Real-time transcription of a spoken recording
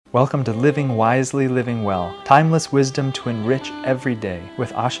Welcome to Living Wisely, Living Well, timeless wisdom to enrich every day,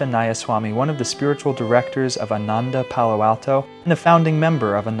 with Asha Nayaswami, one of the spiritual directors of Ananda Palo Alto and a founding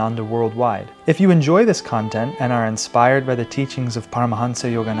member of Ananda Worldwide. If you enjoy this content and are inspired by the teachings of Paramahansa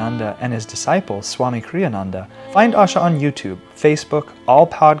Yogananda and his disciple, Swami Kriyananda, find Asha on YouTube, Facebook, all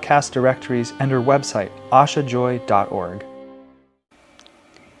podcast directories, and her website, ashajoy.org.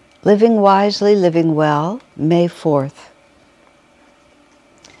 Living Wisely, Living Well, May 4th.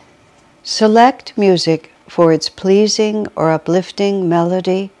 Select music for its pleasing or uplifting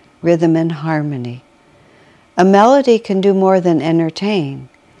melody, rhythm, and harmony. A melody can do more than entertain.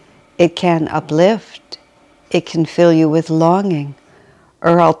 It can uplift, it can fill you with longing,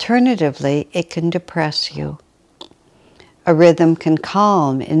 or alternatively, it can depress you. A rhythm can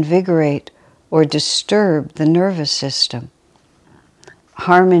calm, invigorate, or disturb the nervous system.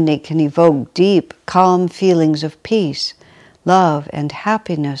 Harmony can evoke deep, calm feelings of peace, love, and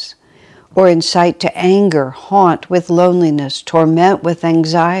happiness, or incite to anger, haunt with loneliness, torment with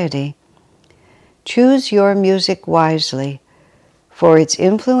anxiety. Choose your music wisely, for its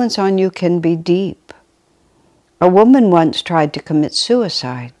influence on you can be deep. A woman once tried to commit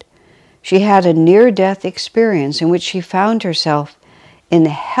suicide. She had a near-death experience in which she found herself in a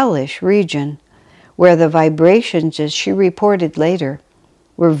hellish region, where the vibrations, as she reported later,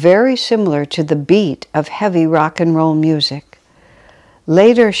 were very similar to the beat of heavy rock and roll music.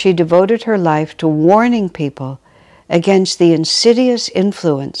 Later, she devoted her life to warning people against the insidious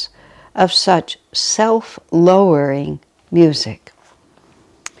influence of such self-lowering music.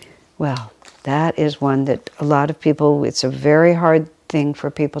 Well, that is one that a lot of people, it's a very hard thing for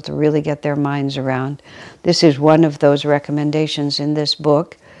people to really get their minds around. This is one of those recommendations in this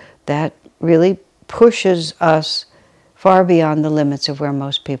book that really pushes us far beyond the limits of where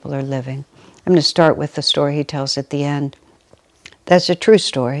most people are living. I'm going to start with the story he tells at the end. That's a true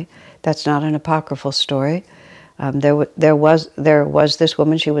story. That's not an apocryphal story. There was this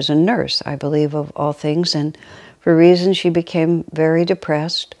woman. She was a nurse, I believe, of all things, and for reasons she became very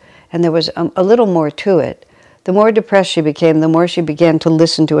depressed. And there was a little more to it. The more depressed she became, the more she began to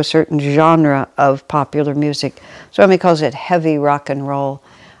listen to a certain genre of popular music. Swami calls it heavy rock and roll.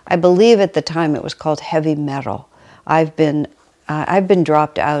 I believe at the time it was called heavy metal. I've been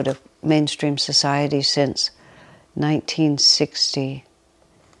dropped out of mainstream society since 1960.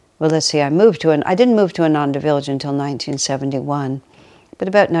 Well, let's see, I didn't move to Ananda Village until 1971, but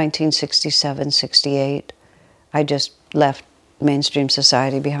about 1967, 68, I just left mainstream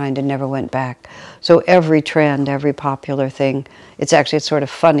society behind and never went back. So every trend, every popular thing, it's sort of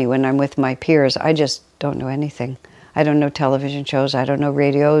funny when I'm with my peers, I just don't know anything. I don't know television shows, I don't know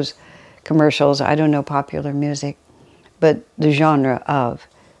radios, commercials, I don't know popular music, but the genre of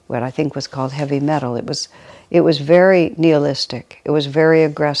what I think was called heavy metal, it was very nihilistic, it was very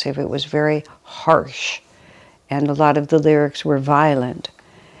aggressive, it was very harsh, and a lot of the lyrics were violent.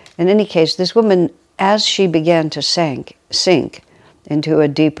 In any case, this woman, as she began to sink into a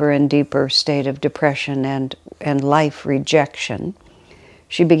deeper and deeper state of depression and life rejection,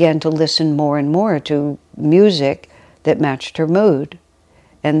 she began to listen more and more to music that matched her mood.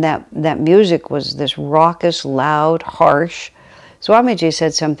 And that music was this raucous, loud, harsh. Swamiji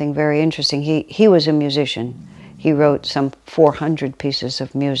said something very interesting. He was a musician. He wrote some 400 pieces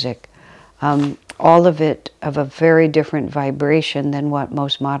of music, all of it of a very different vibration than what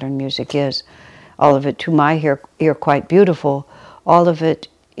most modern music is. All of it, to my ear, quite beautiful. All of it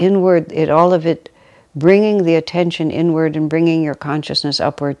inward, all of it bringing the attention inward and bringing your consciousness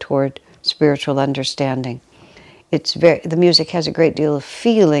upward toward spiritual understanding. The music has a great deal of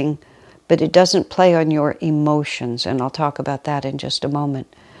feeling, but it doesn't play on your emotions, and I'll talk about that in just a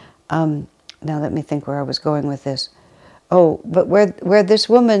moment. Now let me think where I was going with this. Oh, but where this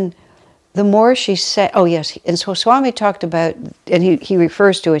woman, the more she said, oh yes, and so Swami talked about, and he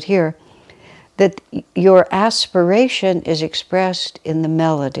refers to it here, that your aspiration is expressed in the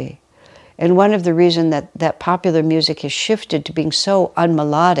melody. And one of the reasons that popular music has shifted to being so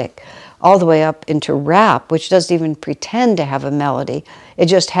unmelodic, all the way up into rap, which doesn't even pretend to have a melody, it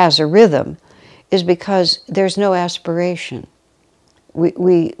just has a rhythm, is because there's no aspiration.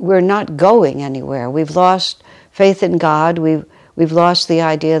 We're not going anywhere. We've lost faith in God. We've lost the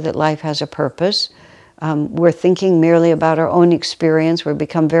idea that life has a purpose. We're thinking merely about our own experience. We've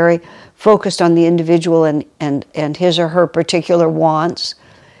become very focused on the individual and his or her particular wants.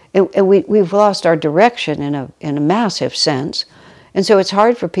 And we've lost our direction in a massive sense. And so it's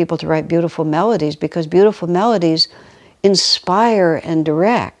hard for people to write beautiful melodies because beautiful melodies inspire and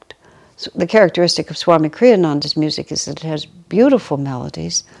direct. So the characteristic of Swami Kriyananda's music is that it has beautiful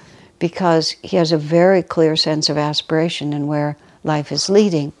melodies because he has a very clear sense of aspiration and where life is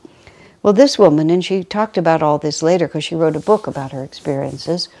leading. Well, this woman, and she talked about all this later because she wrote a book about her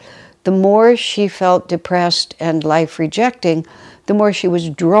experiences, the more she felt depressed and life-rejecting, the more she was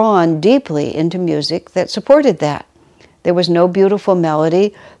drawn deeply into music that supported that. There was no beautiful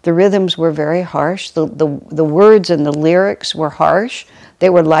melody. The rhythms were very harsh. The words and the lyrics were harsh. They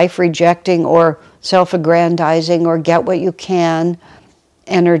were life-rejecting or self-aggrandizing or get what you can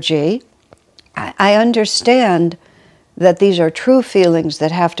energy. I understand that these are true feelings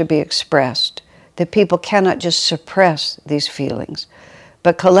that have to be expressed, that people cannot just suppress these feelings.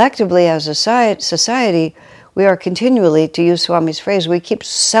 But collectively as a society, we are continually, to use Swami's phrase, we keep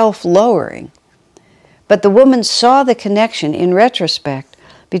self-lowering. But the woman saw the connection in retrospect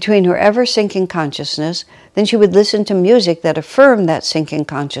between her ever-sinking consciousness. Then she would listen to music that affirmed that sinking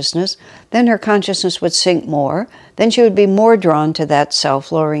consciousness. Then her consciousness would sink more. Then she would be more drawn to that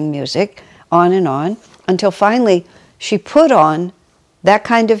self-lowering music, on, until finally she put on that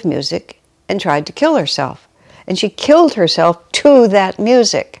kind of music and tried to kill herself. And she killed herself to that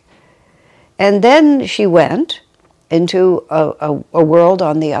music. And then she went into a world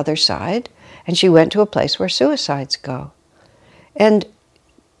on the other side, and she went to a place where suicides go. And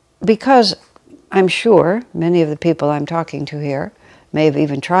because I'm sure many of the people I'm talking to here may have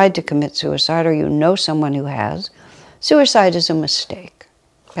even tried to commit suicide, or you know someone who has, suicide is a mistake.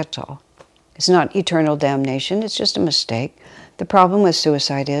 That's all. It's not eternal damnation, it's just a mistake. The problem with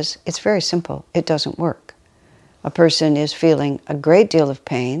suicide is, it's very simple, it doesn't work. A person is feeling a great deal of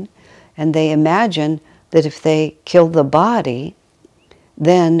pain, and they imagine that if they kill the body,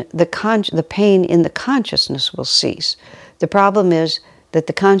 then the pain in the consciousness will cease. The problem is that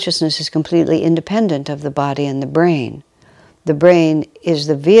the consciousness is completely independent of the body and the brain. The brain is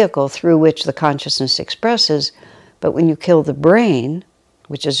the vehicle through which the consciousness expresses, but when you kill the brain,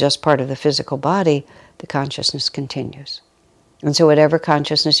 which is just part of the physical body, the consciousness continues. And so whatever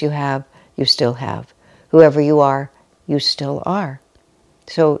consciousness you have, you still have. Whoever you are, you still are.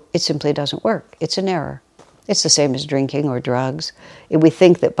 So it simply doesn't work. It's an error. It's the same as drinking or drugs. We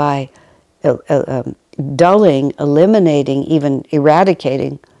think that by dulling, eliminating, even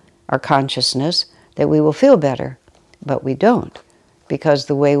eradicating our consciousness, that we will feel better. But we don't, because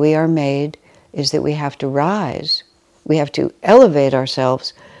the way we are made is that we have to rise. We have to elevate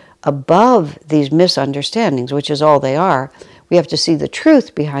ourselves above these misunderstandings, which is all they are. We have to see the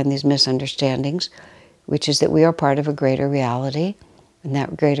truth behind these misunderstandings, which is that we are part of a greater reality, and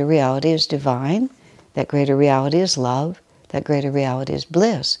that greater reality is divine, that greater reality is love, that greater reality is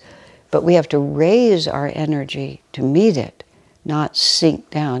bliss. But we have to raise our energy to meet it, not sink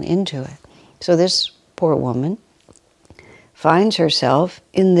down into it. So this poor woman finds herself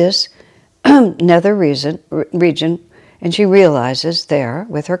in this nether region, and she realizes there,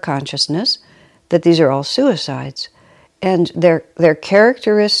 with her consciousness, that these are all suicides. And their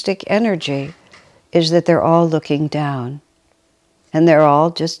characteristic energy is that they're all looking down. And they're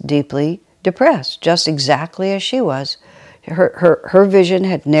all just deeply depressed, just exactly as she was. Her vision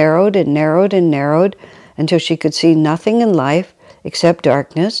had narrowed and narrowed and narrowed until she could see nothing in life except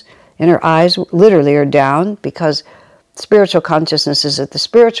darkness. And her eyes literally are down, because spiritual consciousness is at the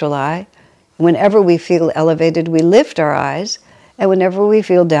spiritual eye. Whenever we feel elevated, we lift our eyes. And whenever we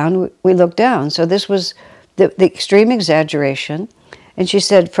feel down, we look down. So this was the extreme exaggeration. And she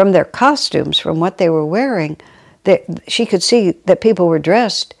said from their costumes, from what they were wearing, that she could see that people were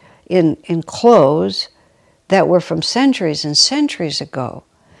dressed in clothes that were from centuries and centuries ago.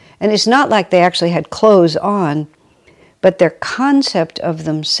 And it's not like they actually had clothes on, but their concept of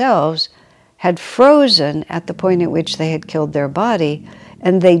themselves had frozen at the point at which they had killed their body,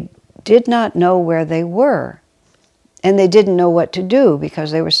 and they did not know where they were. And they didn't know what to do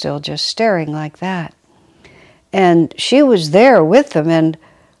because they were still just staring like that. And she was there with them and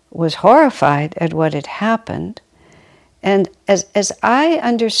was horrified at what had happened. And as I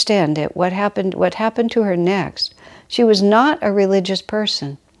understand it, what happened to her next, she was not a religious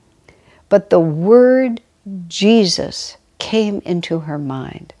person, but the word Jesus came into her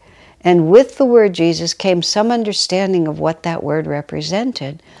mind. And with the word Jesus came some understanding of what that word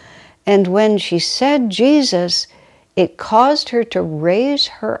represented. And when she said Jesus, it caused her to raise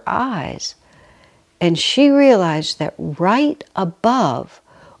her eyes. And she realized that right above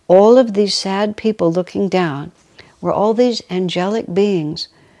all of these sad people looking down were all these angelic beings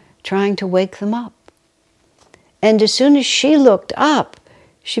trying to wake them up. And as soon as she looked up,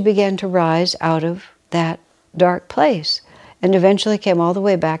 she began to rise out of that dark place, and eventually came all the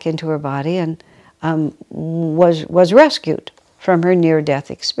way back into her body and was rescued from her near-death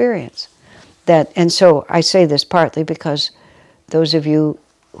experience. And so I say this partly because those of you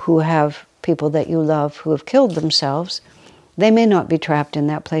who have people that you love who have killed themselves, they may not be trapped in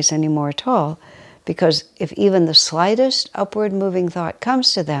that place anymore at all, because if even the slightest upward moving thought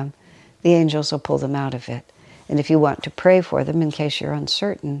comes to them, the angels will pull them out of it. And if you want to pray for them, in case you're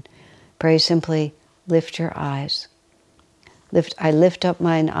uncertain, pray simply, lift your eyes. I lift up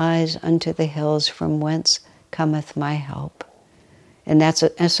mine eyes unto the hills, from whence cometh my help. And that's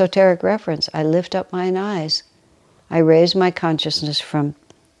an esoteric reference. I lift up mine eyes. I raise my consciousness from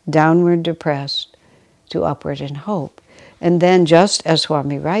downward depressed to upward in hope. And then, just as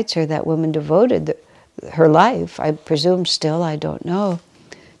Swami writes here, that woman devoted her life, I presume still, I don't know,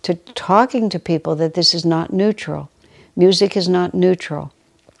 to talking to people that this is not neutral. Music is not neutral.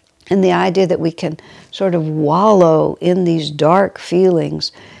 And the idea that we can sort of wallow in these dark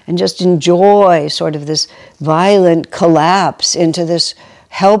feelings and just enjoy sort of this violent collapse into this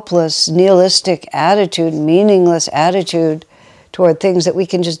helpless, nihilistic attitude, meaningless attitude toward things, that we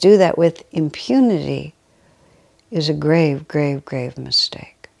can just do that with impunity, is a grave, grave, grave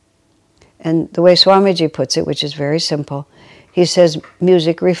mistake. And the way Swamiji puts it, which is very simple, he says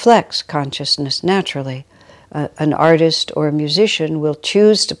music reflects consciousness naturally. An artist or a musician will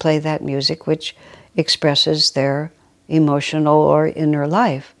choose to play that music which expresses their emotional or inner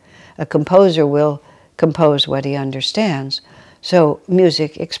life. A composer will compose what he understands. So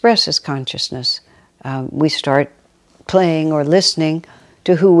music expresses consciousness. We start playing or listening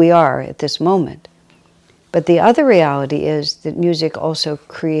to who we are at this moment. But the other reality is that music also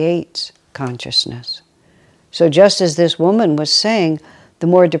creates consciousness. So just as this woman was saying, the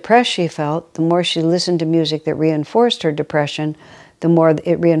more depressed she felt, the more she listened to music that reinforced her depression, the more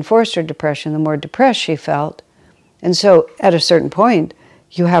it reinforced her depression, the more depressed she felt. And so at a certain point,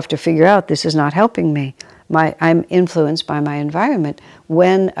 you have to figure out, this is not helping me. I'm influenced by my environment.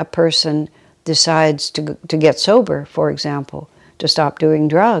 When a person decides to get sober, for example, to stop doing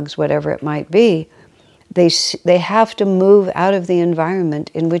drugs, whatever it might be, they have to move out of the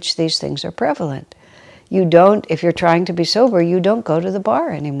environment in which these things are prevalent. You don't, if you're trying to be sober, you don't go to the bar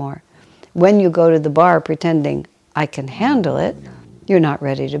anymore. When you go to the bar pretending, I can handle it, you're not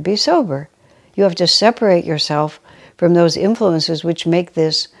ready to be sober. You have to separate yourself from those influences which make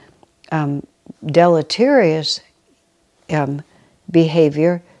this deleterious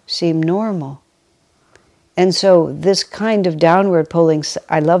behavior seem normal. And so this kind of downward pulling,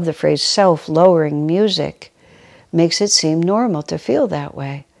 I love the phrase self-lowering music, makes it seem normal to feel that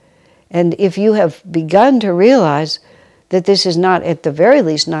way. And if you have begun to realize that this is not, at the very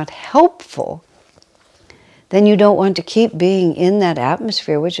least, not helpful, then you don't want to keep being in that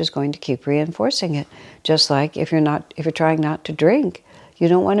atmosphere which is going to keep reinforcing it. Just like if you're trying not to drink, you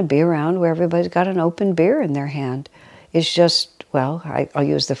don't want to be around where everybody's got an open beer in their hand. It's just, well, I'll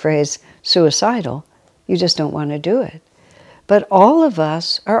use the phrase suicidal. You just don't want to do it. But all of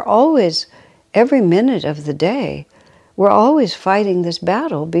us are always, every minute of the day, we're always fighting this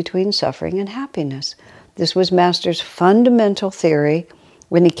battle between suffering and happiness. This was Master's fundamental theory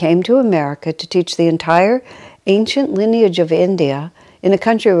when he came to America to teach the entire ancient lineage of India in a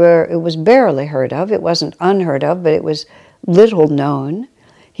country where it was barely heard of. It wasn't unheard of, but it was little known.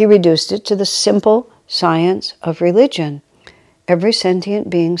 He reduced it to the simple science of religion. Every sentient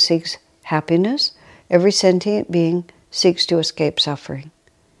being seeks happiness. Every sentient being seeks to escape suffering.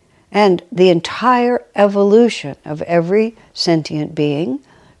 And the entire evolution of every sentient being,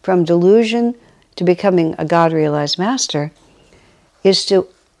 from delusion to becoming a God-realized master, is to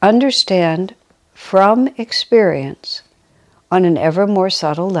understand from experience, on an ever more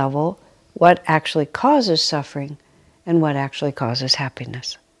subtle level, what actually causes suffering and what actually causes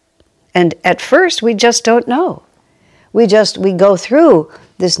happiness. And at first, we just don't know. We go through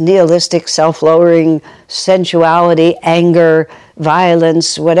this nihilistic, self-lowering sensuality, anger,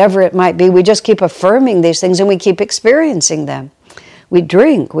 violence, whatever it might be. We just keep affirming these things and we keep experiencing them. We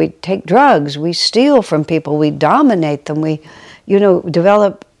drink, we take drugs, we steal from people, we dominate them, we,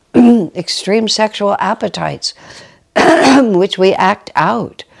 develop extreme sexual appetites, which we act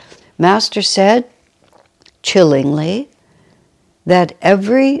out. Master said, chillingly, that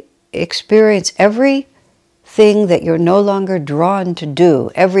every experience, everything that you're no longer drawn to do,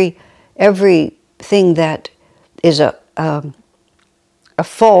 everything that is that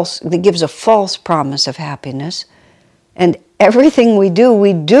gives a false promise of happiness, and everything we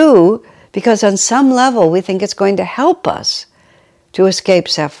do because on some level we think it's going to help us to escape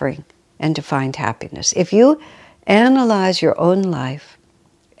suffering and to find happiness. If you analyze your own life,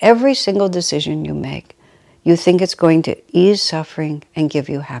 every single decision you make, you think it's going to ease suffering and give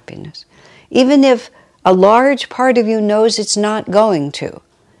you happiness. Even if a large part of you knows it's not going to.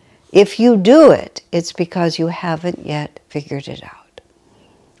 If you do it, it's because you haven't yet figured it out.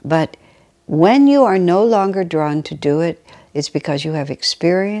 But when you are no longer drawn to do it, it's because you have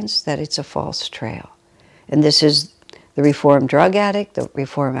experienced that it's a false trail. And this is the reformed drug addict, the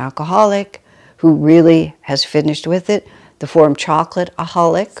reformed alcoholic, who really has finished with it, the former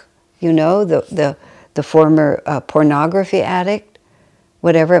chocolate-aholic, the former pornography addict,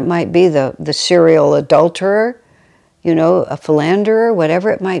 whatever it might be, the serial adulterer, a philanderer,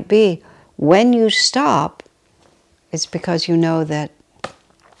 whatever it might be. When you stop, it's because you know that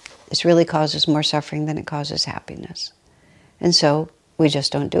this really causes more suffering than it causes happiness. And so we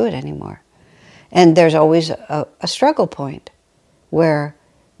just don't do it anymore. And there's always a struggle point where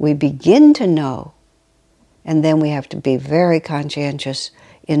we begin to know, and then we have to be very conscientious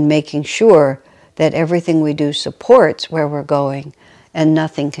in making sure that everything we do supports where we're going and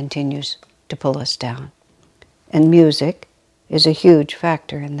nothing continues to pull us down. And music is a huge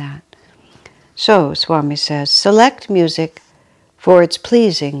factor in that. So, Swami says, select music for its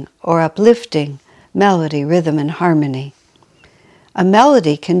pleasing or uplifting melody, rhythm, and harmony. A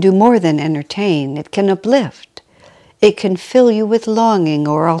melody can do more than entertain. It can uplift. It can fill you with longing,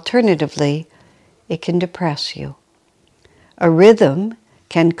 or alternatively, it can depress you. A rhythm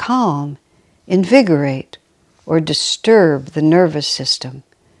can calm, invigorate, or disturb the nervous system.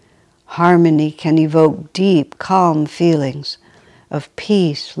 Harmony can evoke deep, calm feelings of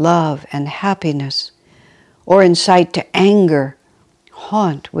peace, love, and happiness, or incite to anger,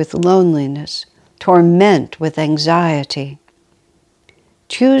 haunt with loneliness, torment with anxiety.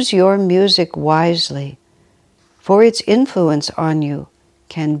 Choose your music wisely, for its influence on you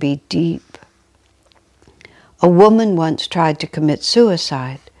can be deep. A woman once tried to commit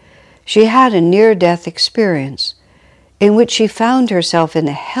suicide. She had a near-death experience in which she found herself in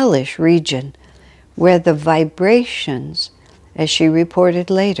a hellish region where the vibrations, as she reported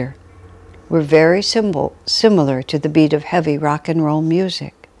later, were very similar to the beat of heavy rock and roll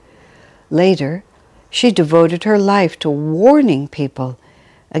music. Later, she devoted her life to warning people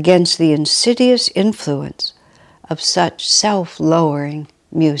against the insidious influence of such self-lowering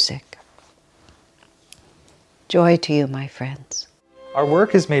music. Joy to you, my friends. Our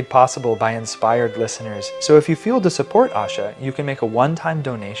work is made possible by inspired listeners, so if you feel to support Asha, you can make a one-time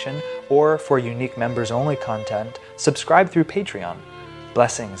donation, or for unique members-only content, subscribe through Patreon.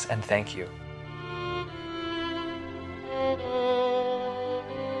 Blessings and thank you.